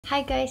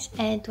Hi guys,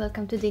 and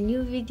welcome to the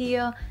new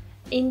video.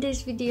 In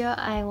this video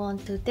I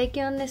want to take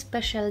you on a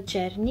special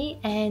journey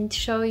and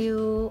show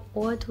you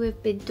what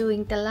we've been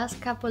doing the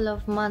last couple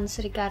of months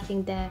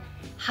regarding the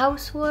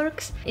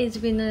houseworks. It's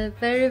been a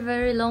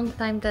very long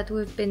time that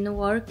we've been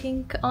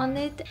working on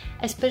it,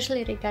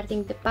 especially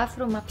regarding the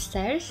bathroom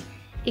upstairs.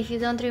 If you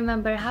don't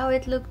remember how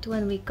it looked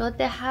when we got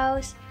the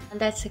house,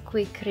 that's a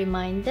quick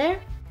reminder.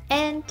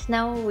 And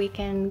now we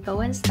can go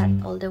and start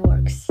all the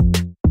works.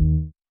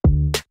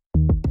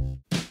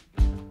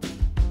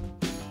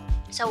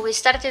 So we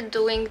started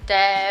doing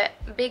the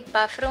big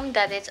bathroom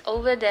that is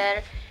over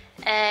there,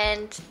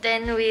 and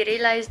then we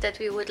realized that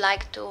we would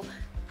like to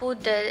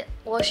put the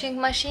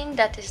washing machine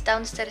that is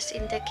downstairs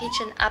in the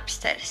kitchen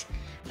upstairs.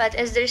 But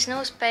as there's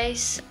no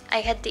space,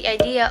 I had the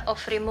idea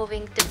of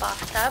removing the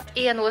bathtub.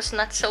 Ian was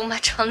not so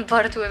much on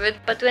board with it,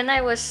 but when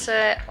I was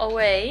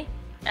away,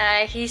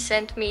 he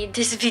sent me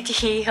this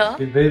video.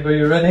 Okay, babe, are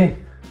you ready?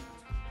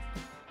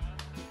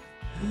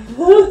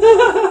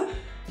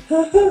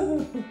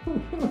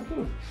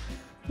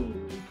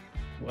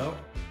 Well,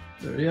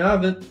 there you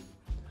have it.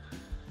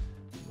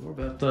 More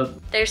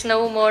bathtub. There's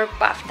no more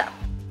bathtub.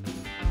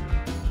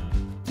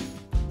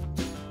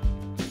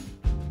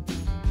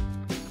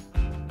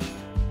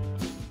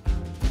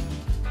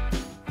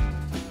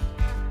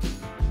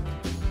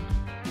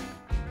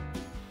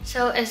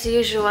 So as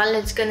usual,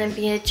 it's gonna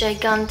be a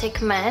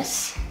gigantic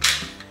mess.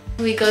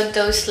 We got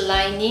those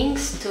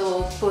linings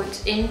to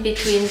put in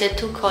between the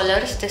two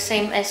colors, the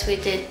same as we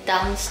did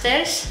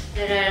downstairs.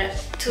 There are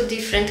two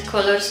different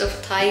colors of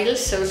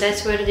tiles, so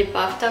that's where the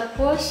bathtub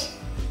was.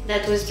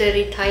 That was the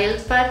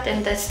retiled part,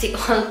 and that's the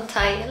old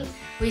tile.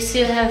 We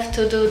still have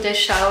to do the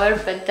shower,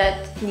 but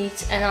that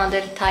needs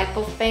another type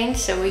of paint,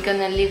 so we're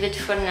gonna leave it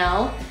for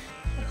now.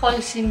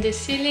 Holes in the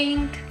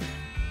ceiling.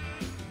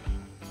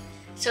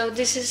 So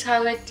this is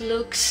how it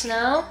looks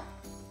now.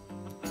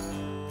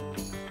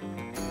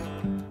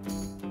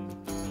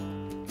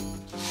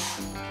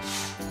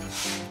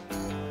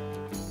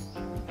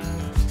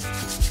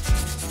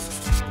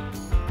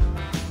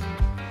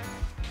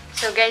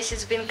 So guys,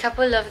 it's been a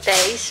couple of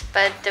days,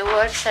 but the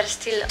works are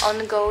still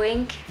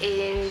ongoing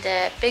in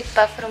the big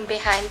bathroom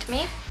behind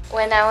me.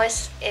 When I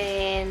was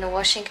in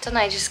Washington,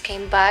 I just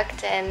came back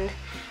and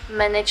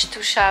managed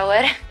to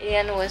shower.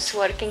 Ian was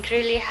working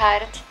really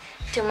hard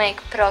to make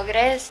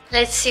progress.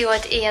 Let's see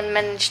what Ian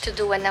managed to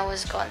do when I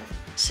was gone.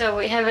 So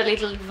we have a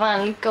little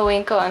fun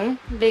going on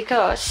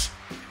because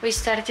we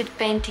started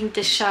painting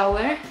the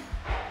shower,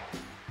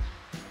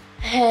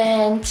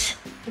 and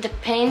the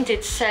paint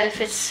itself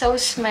is so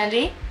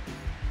smelly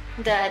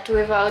that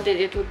without it,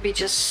 it would be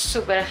just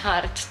super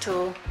hard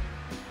to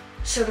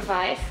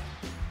survive.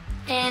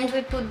 And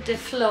we put the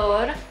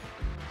floor,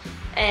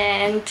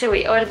 and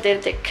we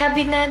ordered the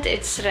cabinet.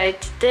 It's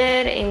right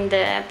there in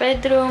the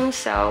bedroom,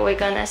 so we're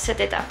gonna set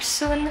it up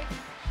soon.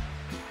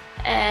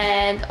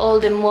 And all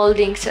the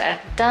moldings are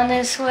done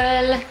as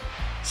well,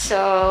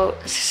 so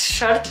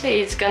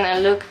shortly it's gonna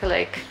look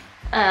like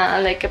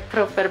a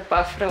proper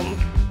bathroom.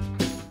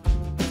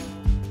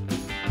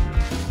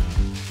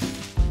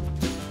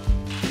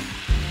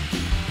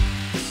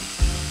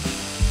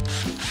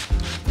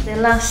 The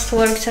last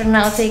works are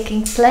now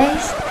taking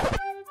place.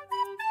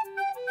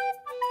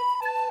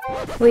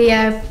 We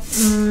are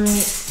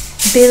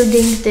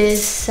building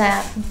this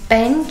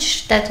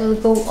bench that will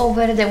go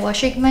over the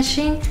washing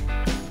machine.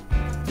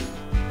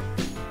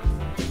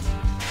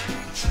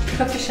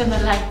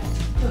 Professional light.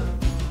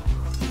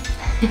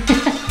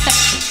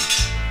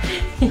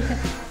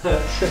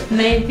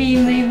 Maybe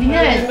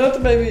not.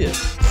 Not maybe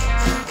yes.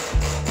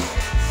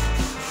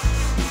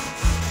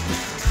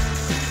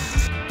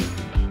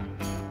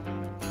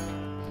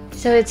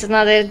 So it's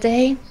another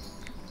day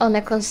on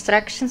a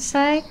construction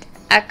site,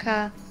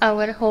 aka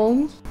our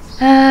home.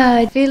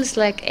 It feels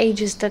like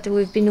ages that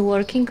we've been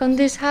working on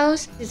this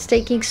house. It's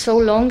taking so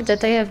long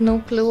that I have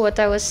no clue what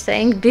I was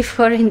saying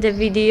before in the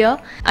video.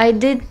 I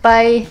did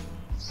buy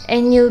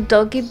a new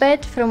doggy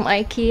bed from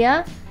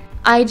IKEA.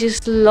 I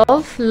just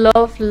love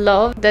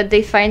that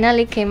they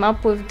finally came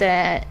up with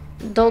the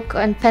dog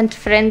and pet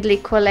friendly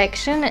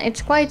collection.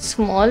 It's quite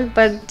small,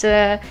 but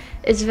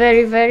it's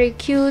very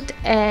cute,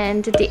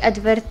 and the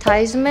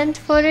advertisement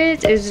for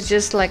it is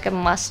just like a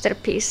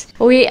masterpiece.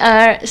 We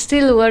are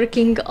still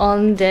working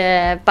on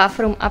the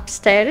bathroom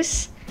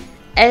upstairs.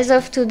 As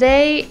of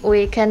today,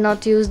 we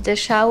cannot use the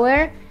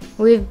shower.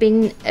 We've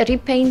been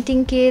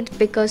repainting it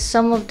because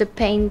some of the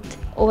paint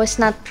was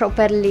not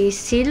properly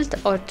sealed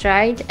or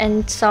dried,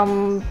 and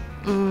some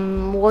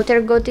water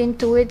got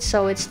into it,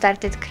 so it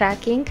started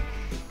cracking.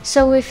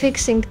 So we're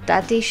fixing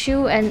that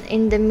issue, and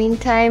in the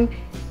meantime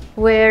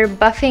we're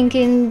bathing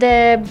in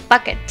the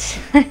bucket.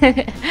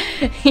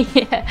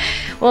 Yeah.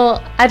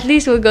 Well, at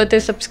least we got a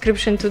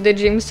subscription to the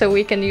gym, so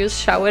we can use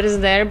showers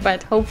there,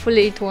 but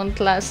hopefully it won't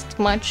last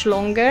much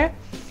longer.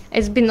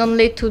 It's been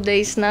only 2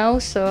 days now,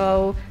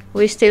 so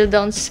we still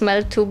don't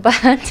smell too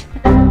bad.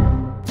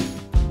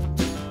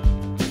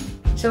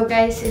 So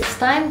guys, it's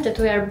time that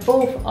we are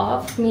both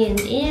off, me and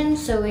Ian,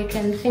 so we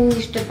can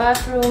finish the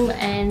bathroom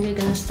and we're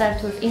gonna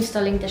start with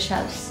installing the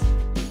shelves.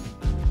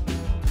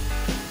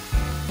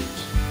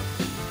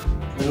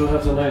 We don't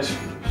have the nice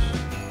screws.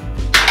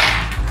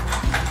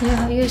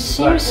 Yeah, you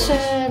seems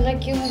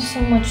like you have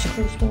so much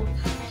screws though.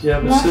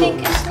 Yeah, but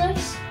nothing still. is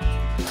nice.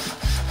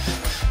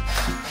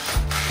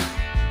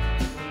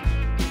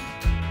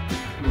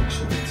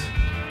 Excellent.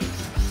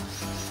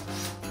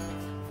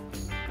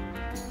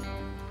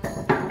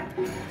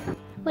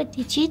 What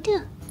did you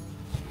do?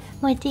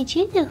 What did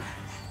you do?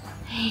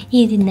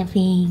 You did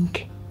nothing.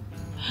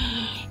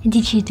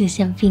 Did you do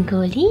something,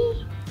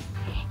 Oli?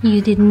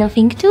 You did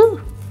nothing too.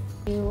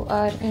 You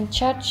are in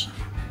charge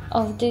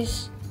of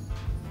this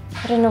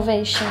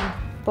renovation,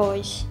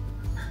 boys.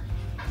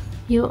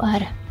 You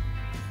are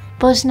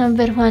boss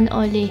number 1,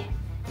 Oli.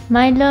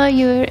 Milo,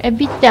 you're a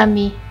bit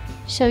dummy,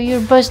 so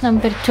you're boss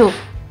number 2.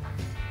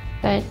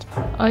 But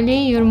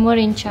Oli, you're more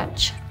in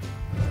charge.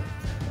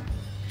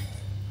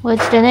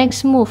 What's the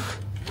next move?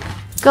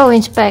 Go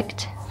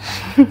inspect.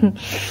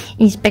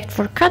 Inspect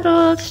for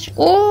cuddles.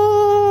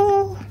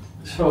 Oh!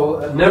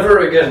 So,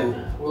 never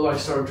again will I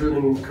start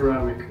drilling in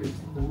ceramic.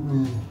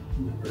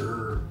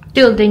 Never.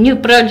 Till the new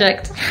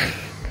project.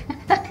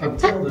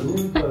 Until the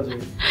new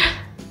project.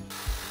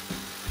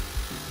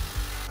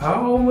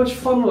 How much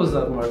fun was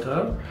that,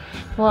 Marta?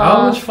 Wow.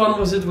 How much fun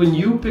was it when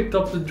you picked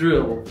up the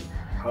drill?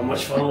 How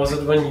much fun was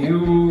it when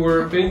you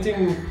were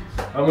painting?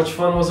 How much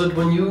fun was it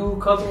when you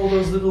cut all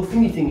those little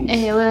thingy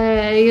thingies?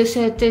 Well, you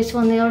said this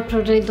one your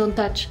project, don't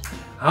touch.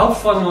 How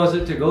fun was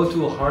it to go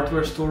to a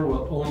hardware store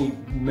where only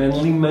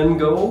manly men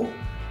go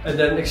and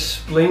then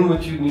explain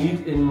what you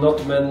need in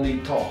not manly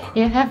talk?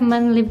 You have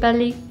manly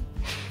belly.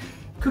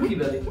 Cookie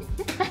belly.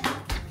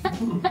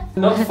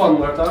 Not fun,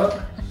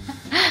 Marta.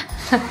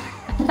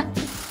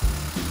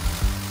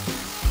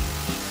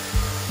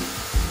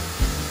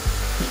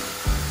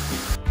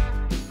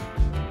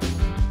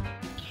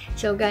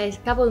 So guys, a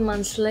couple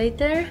months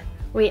later,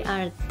 we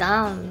are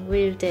done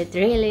with the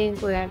drilling,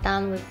 we are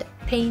done with the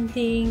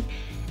painting.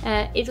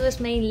 It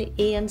was mainly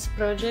Ian's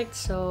project,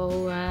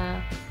 so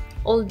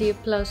all the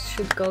applause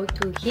should go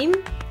to him.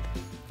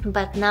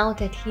 But now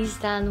that he's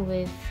done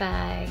with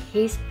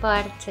his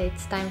part,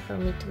 it's time for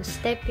me to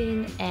step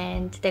in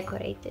and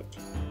decorate it.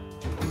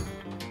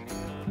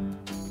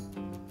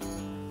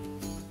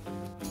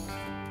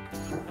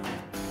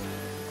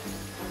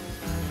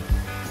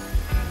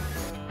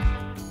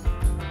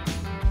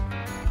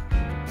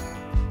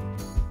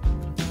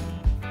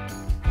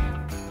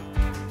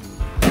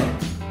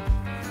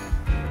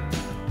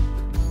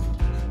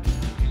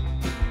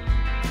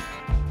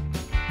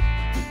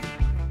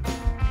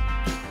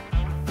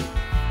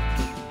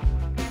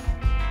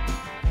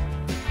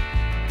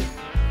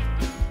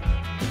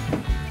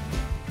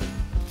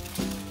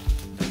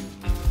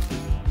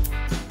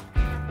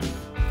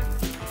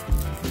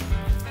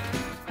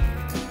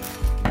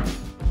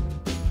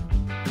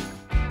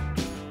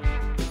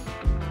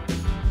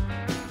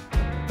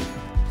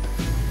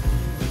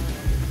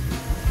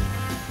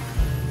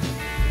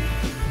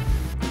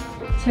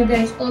 So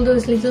guys, all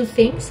those little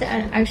things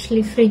are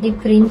actually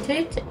 3D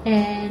printed,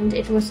 and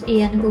it was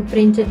Ian who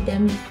printed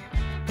them.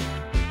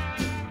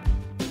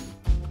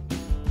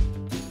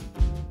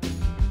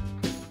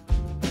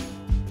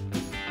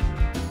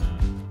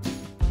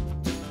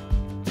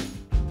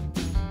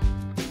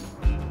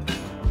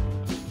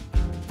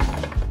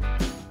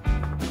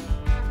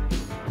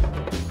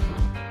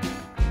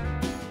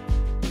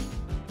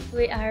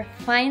 We are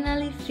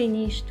finally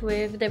finished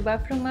with the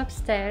bathroom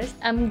upstairs.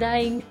 I'm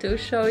dying to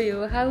show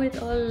you how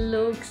it all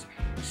looks.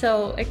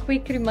 So a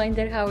quick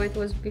reminder how it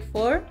was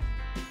before.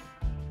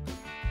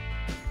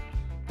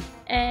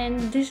 And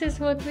this is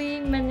what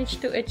we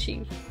managed to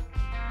achieve.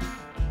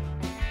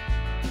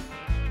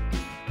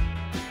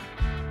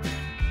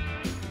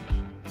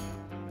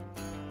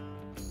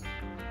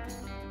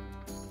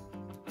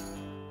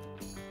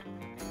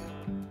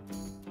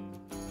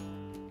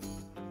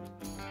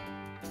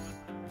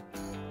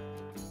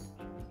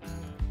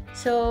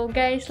 So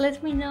guys,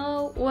 let me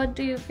know, what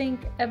do you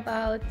think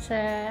about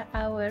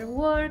our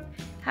work?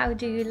 How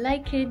do you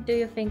like it? Do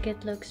you think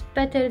it looks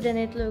better than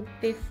it looked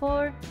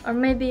before? Or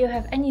maybe you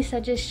have any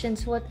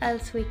suggestions what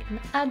else we can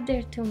add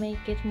there to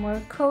make it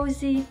more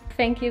cozy?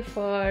 Thank you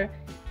for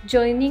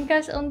joining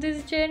us on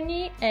this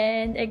journey,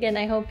 and again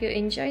I hope you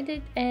enjoyed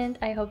it, and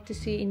I hope to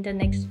see you in the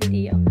next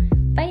video.